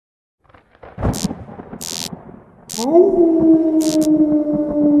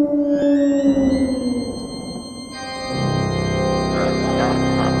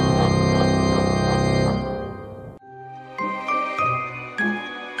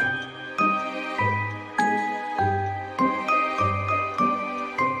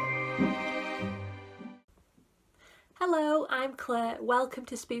Hello, I'm Claire. Welcome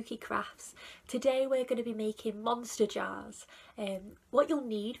to Spooky Crafts. Today we're going to be making monster jars. What you'll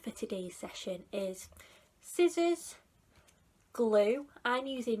need for today's session is scissors, glue. I'm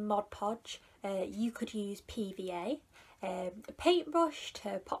using Mod Podge. You could use PVA, a paintbrush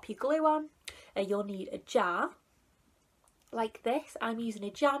to pop your glue on. You'll need a jar like this. I'm using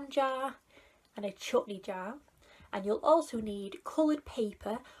a jam jar and a chutney jar. And you'll also need coloured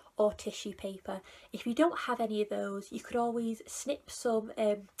paper or tissue paper. If you don't have any of those, you could always snip some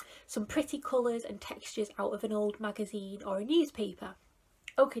pretty colours and textures out of an old magazine or a newspaper.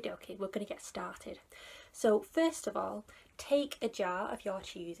 Okie dokie, we're going to get started. So first of all, take a jar of your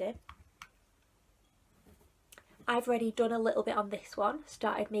choosing. I've already done a little bit on this one,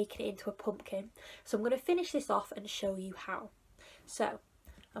 started making it into a pumpkin. So I'm going to finish this off and show you how. So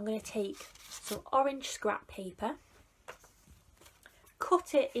I'm going to take some orange scrap paper,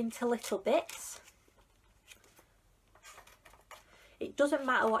 cut it into little bits. It doesn't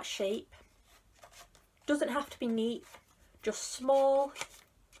matter what shape, doesn't have to be neat, just small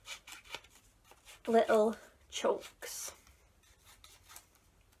little chunks.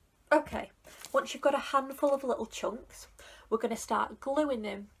 Okay, once you've got a handful of little chunks, we're going to start gluing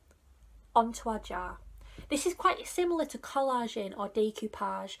them onto our jar. This is quite similar to collaging or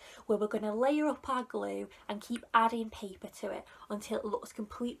decoupage, where we're going to layer up our glue and keep adding paper to it until it looks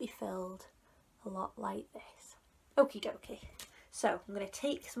completely filled, a lot like this. Okie dokie. So I'm going to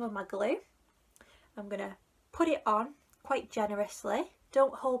take some of my glue, I'm going to put it on quite generously,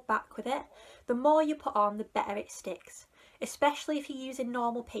 don't hold back with it. The more you put on, the better it sticks, especially if you're using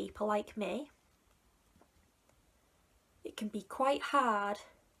normal paper like me. It can be quite hard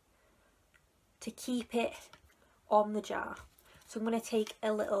to keep it on the jar. So I'm going to take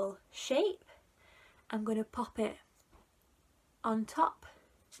a little shape, I'm going to pop it on top.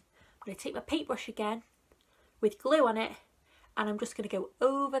 I'm going to take my paintbrush again with glue on it, and I'm just going to go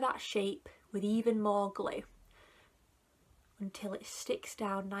over that shape with even more glue until it sticks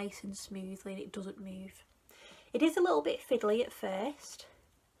down nice and smoothly and it doesn't move. It is a little bit fiddly at first,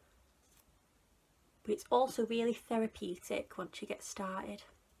 but it's also really therapeutic once you get started.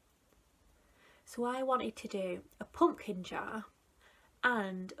 So I wanted to do a pumpkin jar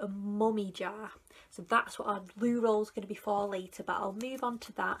and a mummy jar. So that's what our glue roll is going to be for later, but I'll move on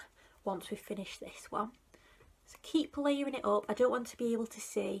to that once we finish this one. So keep layering it up. I don't want to be able to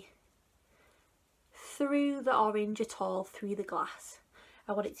see through the orange at all, through the glass.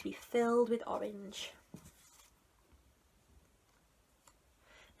 I want it to be filled with orange.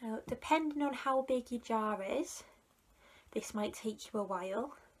 Now, depending on how big your jar is, this might take you a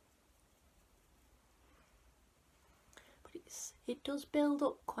while. It does build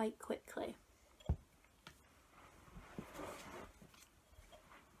up quite quickly.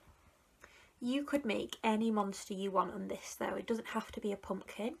 You could make any monster you want on this though, it doesn't have to be a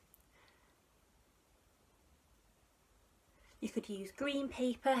pumpkin. You could use green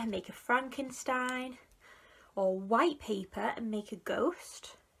paper and make a Frankenstein, or white paper and make a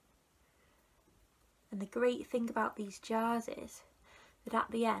ghost. And the great thing about these jars is that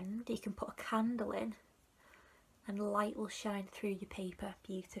at the end you can put a candle in and light will shine through your paper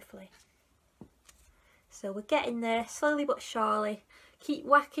beautifully. So we're getting there, slowly but surely. Keep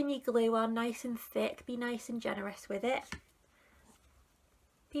whacking your glue on nice and thick, be nice and generous with it.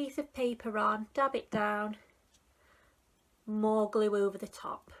 Piece of paper on, dab it down, more glue over the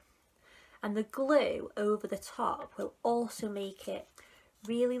top. And the glue over the top will also make it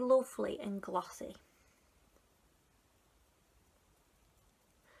really lovely and glossy.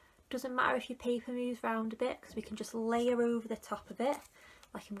 Doesn't matter if your paper moves round a bit, because we can just layer over the top of it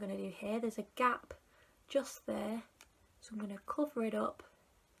like I'm going to do here. There's a gap just there, so I'm going to cover it up,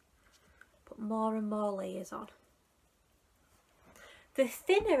 put more and more layers on. The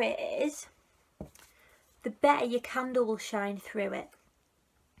thinner it is, the better your candle will shine through it.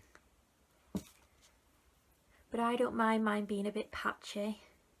 But I don't mind mine being a bit patchy.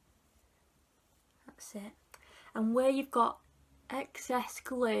 That's it. And where you've got excess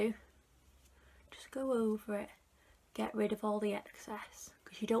glue, just go over it, get rid of all the excess,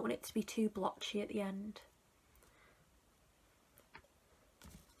 because you don't want it to be too blotchy at the end.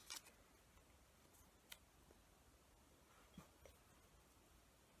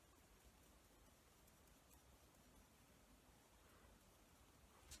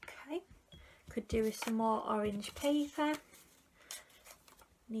 Okay, Could do with some more orange paper.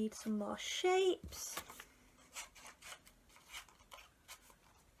 Need some more shapes.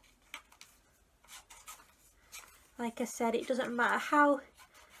 Like I said, it doesn't matter how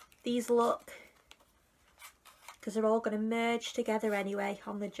these look because they're all going to merge together anyway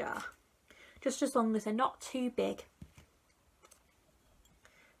on the jar. Just as long as they're not too big.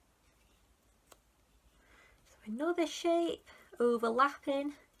 So another shape,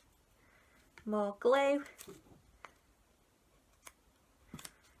 overlapping, more glue.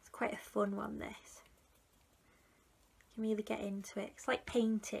 It's quite a fun one, this. You can really get into it. It's like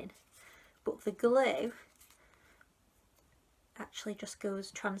painting, but the glue actually just goes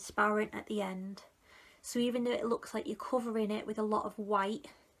transparent at the end. So even though it looks like you're covering it with a lot of white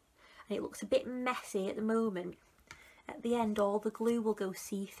and it looks a bit messy at the moment, at the end all the glue will go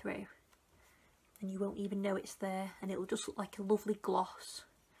see-through and you won't even know it's there, and it will just look like a lovely gloss,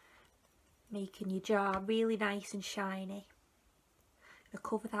 making your jar really nice and shiny. I'll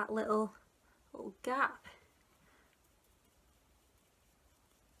cover that little gap.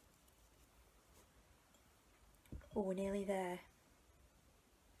 Oh, we're nearly there.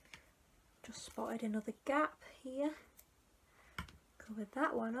 Just spotted another gap here. Covered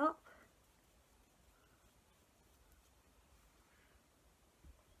that one up.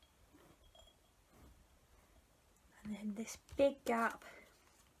 And then this big gap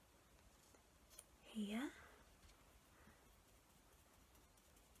here.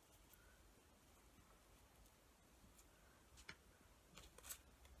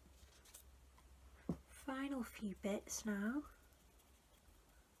 Final few bits now.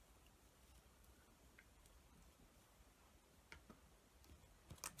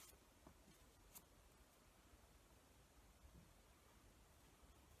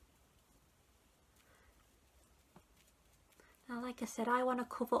 Now, like I said, I want to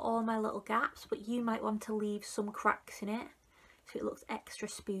cover all my little gaps, but you might want to leave some cracks in it so it looks extra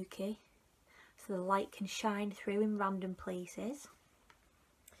spooky, so the light can shine through in random places.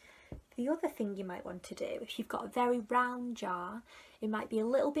 The other thing you might want to do, if you've got a very round jar, it might be a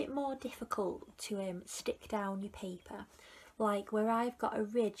little bit more difficult to stick down your paper. Like where I've got a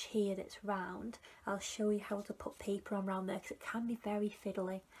ridge here that's round, I'll show you how to put paper on around there because it can be very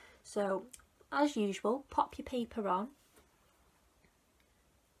fiddly. So as usual, pop your paper on,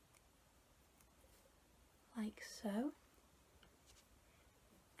 like so,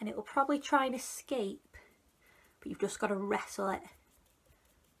 and it will probably try and escape, but you've just got to wrestle it.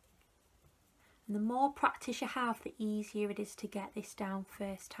 And the more practice you have, the easier it is to get this down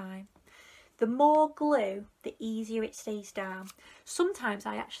first time. The more glue, the easier it stays down. Sometimes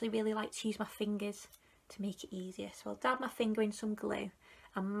I actually really like to use my fingers to make it easier. So I'll dab my finger in some glue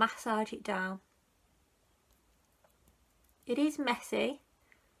and massage it down. It is messy,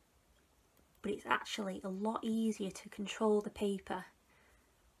 but it's actually a lot easier to control the paper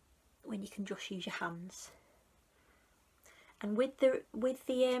when you can just use your hands. And with the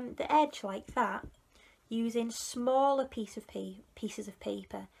edge like that, using smaller pieces of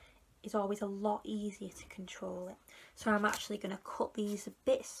paper is always a lot easier to control it. So I'm actually going to cut these a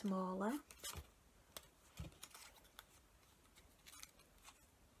bit smaller.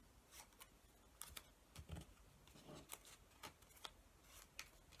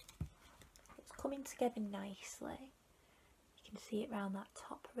 It's coming together nicely. You can see it around that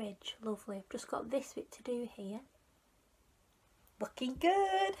top ridge. Lovely. I've just got this bit to do here. Looking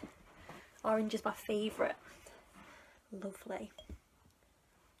good. Orange is my favourite. Lovely.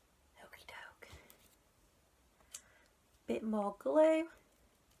 Okie doke. Bit more glue.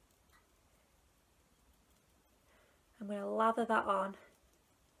 I'm going to lather that on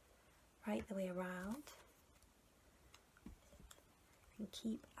right the way around and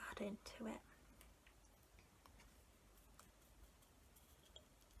keep adding to it.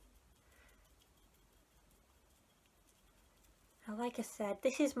 Now, like I said,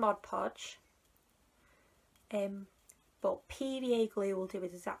 this is Mod Podge, but PVA glue will do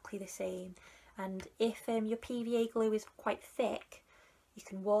exactly the same. And if your PVA glue is quite thick, you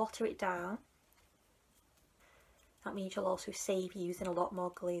can water it down. That means you'll also save using a lot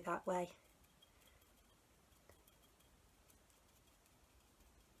more glue that way.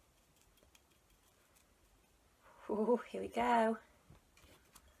 Ooh, here we go.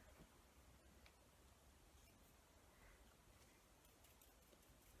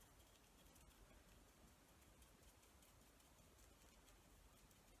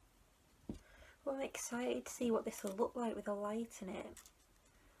 Well, I'm excited to see what this will look like with the light in it.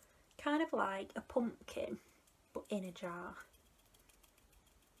 Kind of like a pumpkin, but in a jar.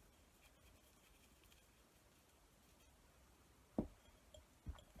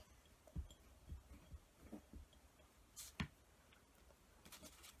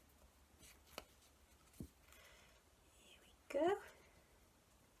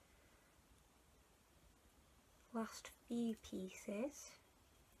 last few pieces.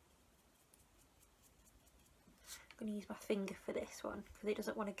 I'm going to use my finger for this one because it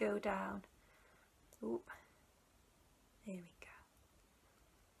doesn't want to go down. Oop. There we go.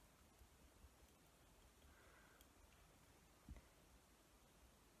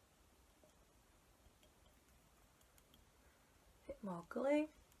 Bit more glue.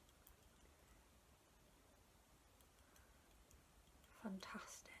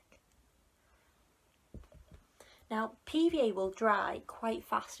 Fantastic. Now PVA will dry quite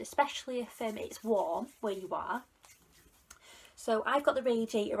fast, especially if it's warm where you are. So I've got the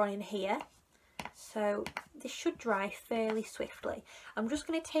radiator on in here, so this should dry fairly swiftly. I'm just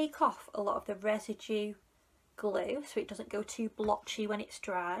going to take off a lot of the residue glue so it doesn't go too blotchy when it's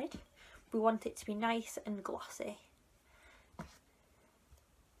dried. We want it to be nice and glossy.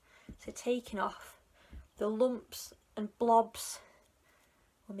 So taking off the lumps and blobs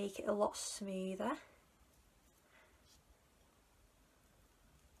will make it a lot smoother.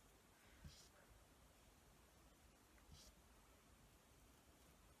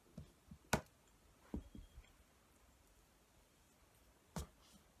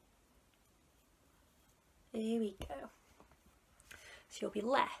 There we go. So you'll be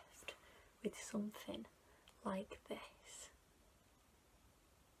left with something like this.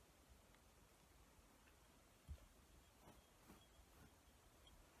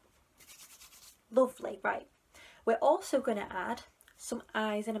 Lovely, right. We're also going to add some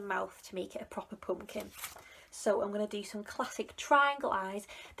eyes and a mouth to make it a proper pumpkin. So I'm going to do some classic triangle eyes.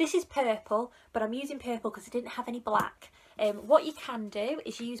 This is purple, but I'm using purple because I didn't have any black. What you can do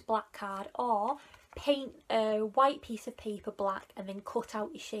is use black card or paint a white piece of paper black and then cut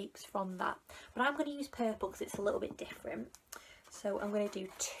out your shapes from that. But I'm going to use purple because it's a little bit different. So I'm going to do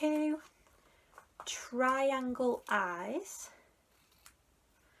 2 triangle eyes.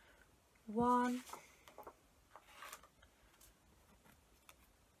 1,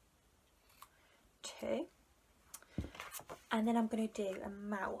 2, and then I'm going to do a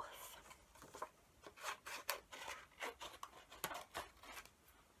mouth.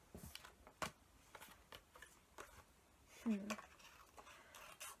 And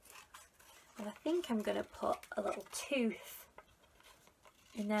I think I'm going to put a little tooth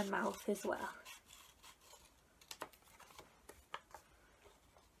in their mouth as well.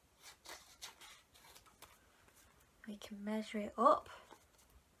 We can measure it up.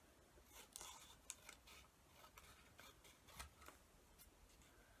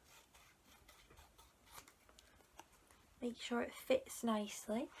 Make sure it fits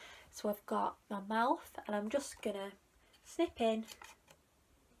nicely. So I've got my mouth and I'm just going to snip in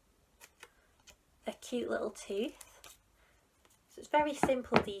a cute little tooth. So it's very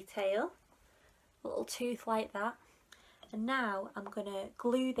simple detail, a little tooth like that. And now I'm going to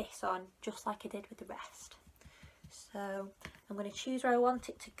glue this on just like I did with the rest. So I'm going to choose where I want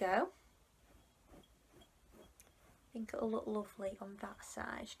it to go. I think it'll look lovely on that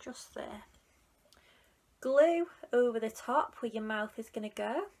side, just there. Glue over the top where your mouth is going to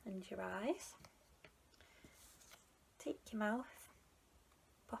go and your eyes. Take your mouth,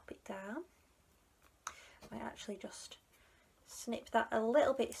 pop it down. I might actually just snip that a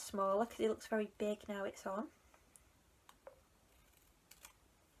little bit smaller because it looks very big now it's on.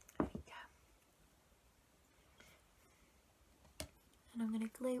 There we go. And I'm going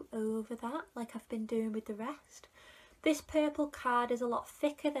to glue over that like I've been doing with the rest. This purple card is a lot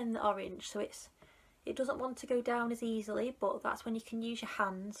thicker than the orange, so it doesn't want to go down as easily, but that's when you can use your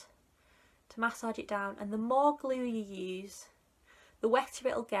hands to massage it down. And the more glue you use, the wetter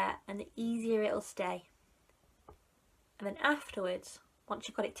it'll get and the easier it'll stay. And then afterwards, once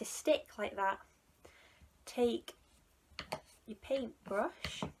you've got it to stick like that, take your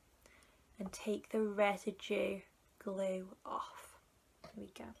paintbrush and take the residue glue off. There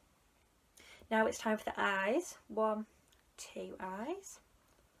we go. Now it's time for the eyes. 1, 2 eyes.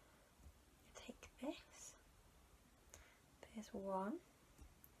 Take this. There's 1.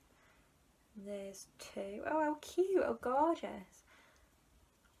 There's 2. Oh, how cute. Oh, gorgeous.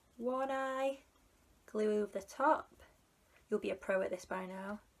 1 eye. Glue over the top. You'll be a pro at this by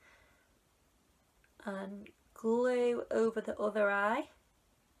now. And glue over the other eye.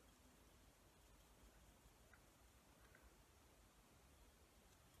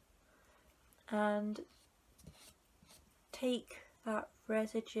 And take that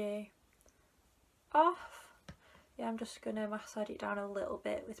residue off. Yeah, I'm just going to massage it down a little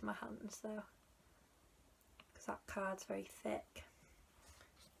bit with my hands though, because that card's very thick.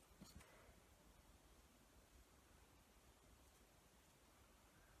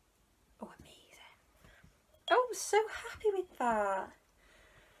 Oh, amazing. Oh, I'm so happy with that.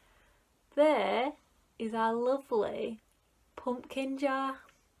 There is our lovely pumpkin jar.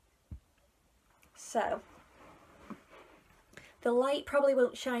 So the light probably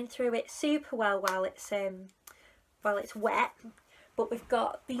won't shine through it super well while it's wet, but we've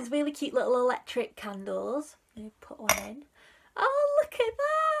got these really cute little electric candles. Let me put one in. Oh, look at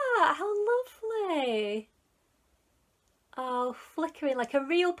that! How lovely! Oh, flickering like a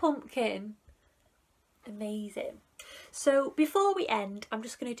real pumpkin. Amazing. So before we end, I'm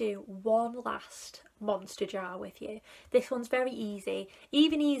just going to do one last monster jar with you. This one's very easy,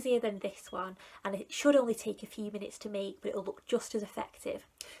 even easier than this one, and it should only take a few minutes to make, but it'll look just as effective.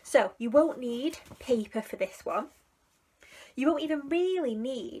 So you won't need paper for this one. You won't even really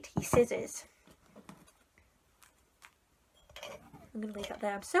need your scissors. I'm going to leave that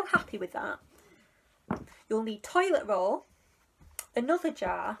there. I'm so happy with that. You'll need toilet roll, another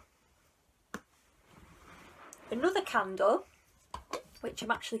jar, another candle, which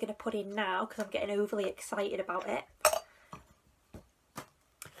I'm actually going to put in now because I'm getting overly excited about it.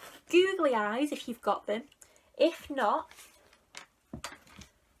 Googly eyes if you've got them. If not,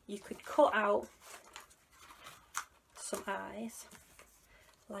 you could cut out some eyes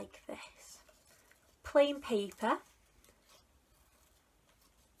like this. Plain paper.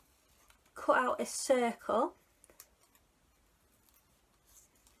 Cut out a circle.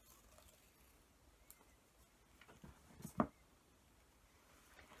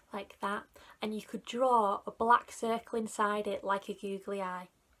 Like that, and you could draw a black circle inside it like a googly eye.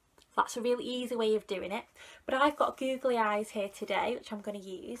 That's a really easy way of doing it, but I've got googly eyes here today which I'm going to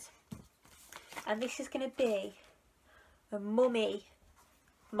use, and this is going to be a mummy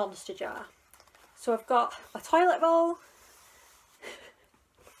monster jar. So I've got my toilet roll.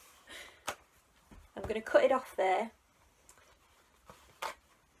 I'm going to cut it off there.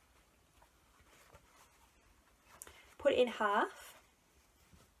 Put it in half.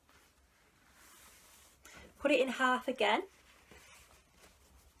 Put it in half again.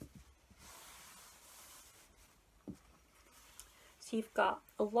 So you've got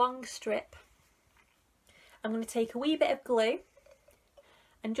a long strip. I'm going to take a wee bit of glue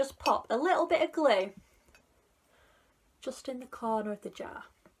and just pop a little bit of glue just in the corner of the jar.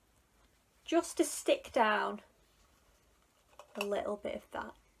 Just to stick down a little bit of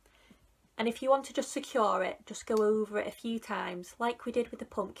that. And if you want to just secure it, just go over it a few times like we did with the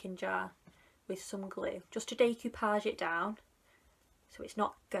pumpkin jar, with some glue, just to decoupage it down so it's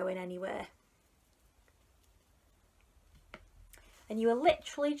not going anywhere. And you are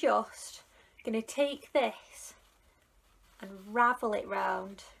literally just going to take this and ravel it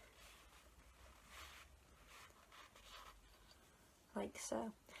round like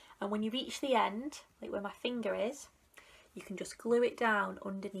so. And when you reach the end, like where my finger is, you can just glue it down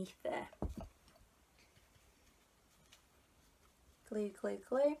underneath there. Glue, glue,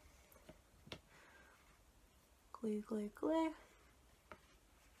 glue. Glue, glue, glue,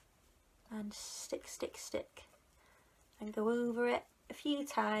 and stick, stick, stick, and go over it a few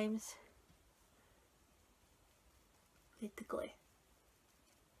times with the glue.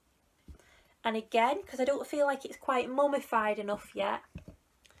 And again, because I don't feel like it's quite mummified enough yet,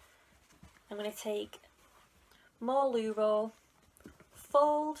 I'm going to take more loo roll,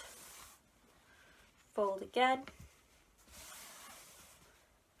 fold, fold again.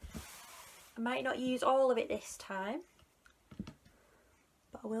 I might not use all of it this time,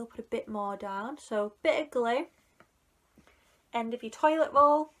 but I will put a bit more down. So bit of glue, end of your toilet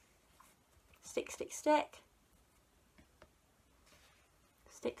roll, stick, stick, stick,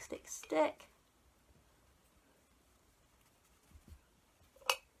 stick, stick, stick.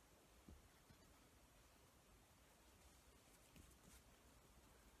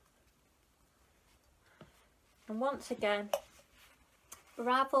 And once again,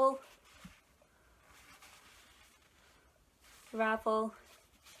 ravel, ravel,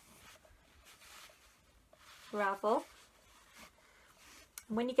 ravel,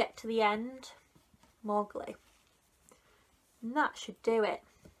 and when you get to the end, more glue, and that should do it.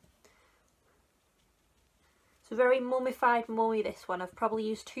 It's a very mummified mummy, this one. I've probably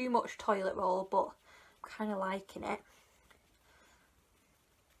used too much toilet roll, but I'm kind of liking it.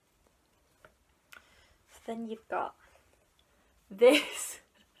 So then you've got this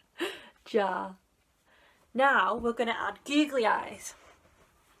jar. Now we're going to add googly eyes.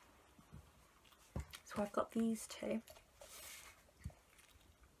 So I've got these two.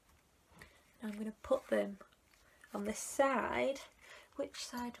 I'm going to put them on this side. Which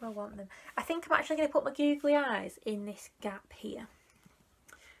side do I want them? I think I'm actually going to put my googly eyes in this gap here.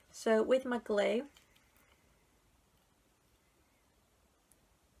 So with my glue,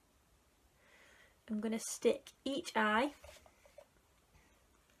 I'm going to stick each eye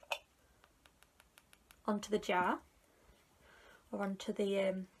onto the jar or onto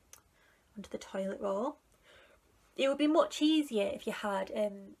the toilet roll. It would be much easier if you had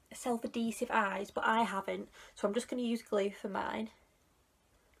self-adhesive eyes, but I haven't, so I'm just going to use glue for mine.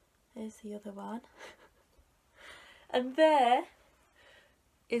 There's the other one. And there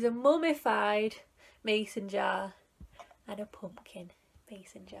is a mummified mason jar and a pumpkin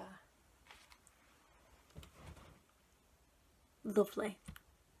mason jar. Lovely.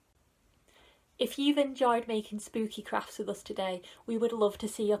 If you've enjoyed making spooky crafts with us today, we would love to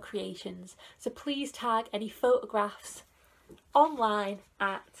see your creations. So please tag any photographs online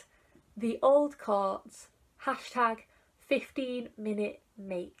at the Old Courts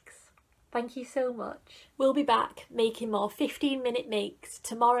 #15minute-makes. Thank you so much. We'll be back making more 15-minute makes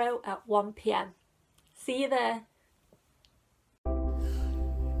tomorrow at 1 PM. See you there.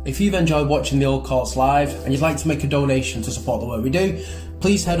 If you've enjoyed watching the Old Courts live and you'd like to make a donation to support the work we do,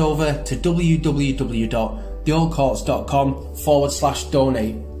 please head over to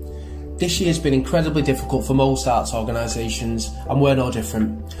www.theoldcourts.com/donate. This year has been incredibly difficult for most arts organisations and we're no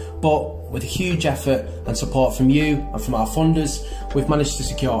different. But with a huge effort and support from you and from our funders, we've managed to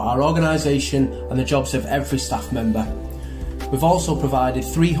secure our organisation and the jobs of every staff member. We've also provided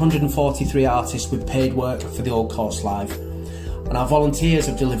 343 artists with paid work for the Old Courts Live. And our volunteers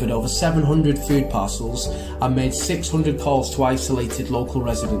have delivered over 700 food parcels and made 600 calls to isolated local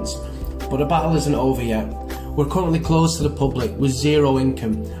residents. But the battle isn't over yet. We're currently closed to the public with zero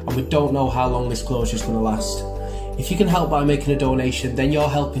income and we don't know how long this closure is going to last. If you can help by making a donation, then you're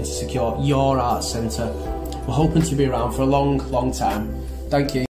helping to secure your arts centre. We're hoping to be around for a long, long time. Thank you.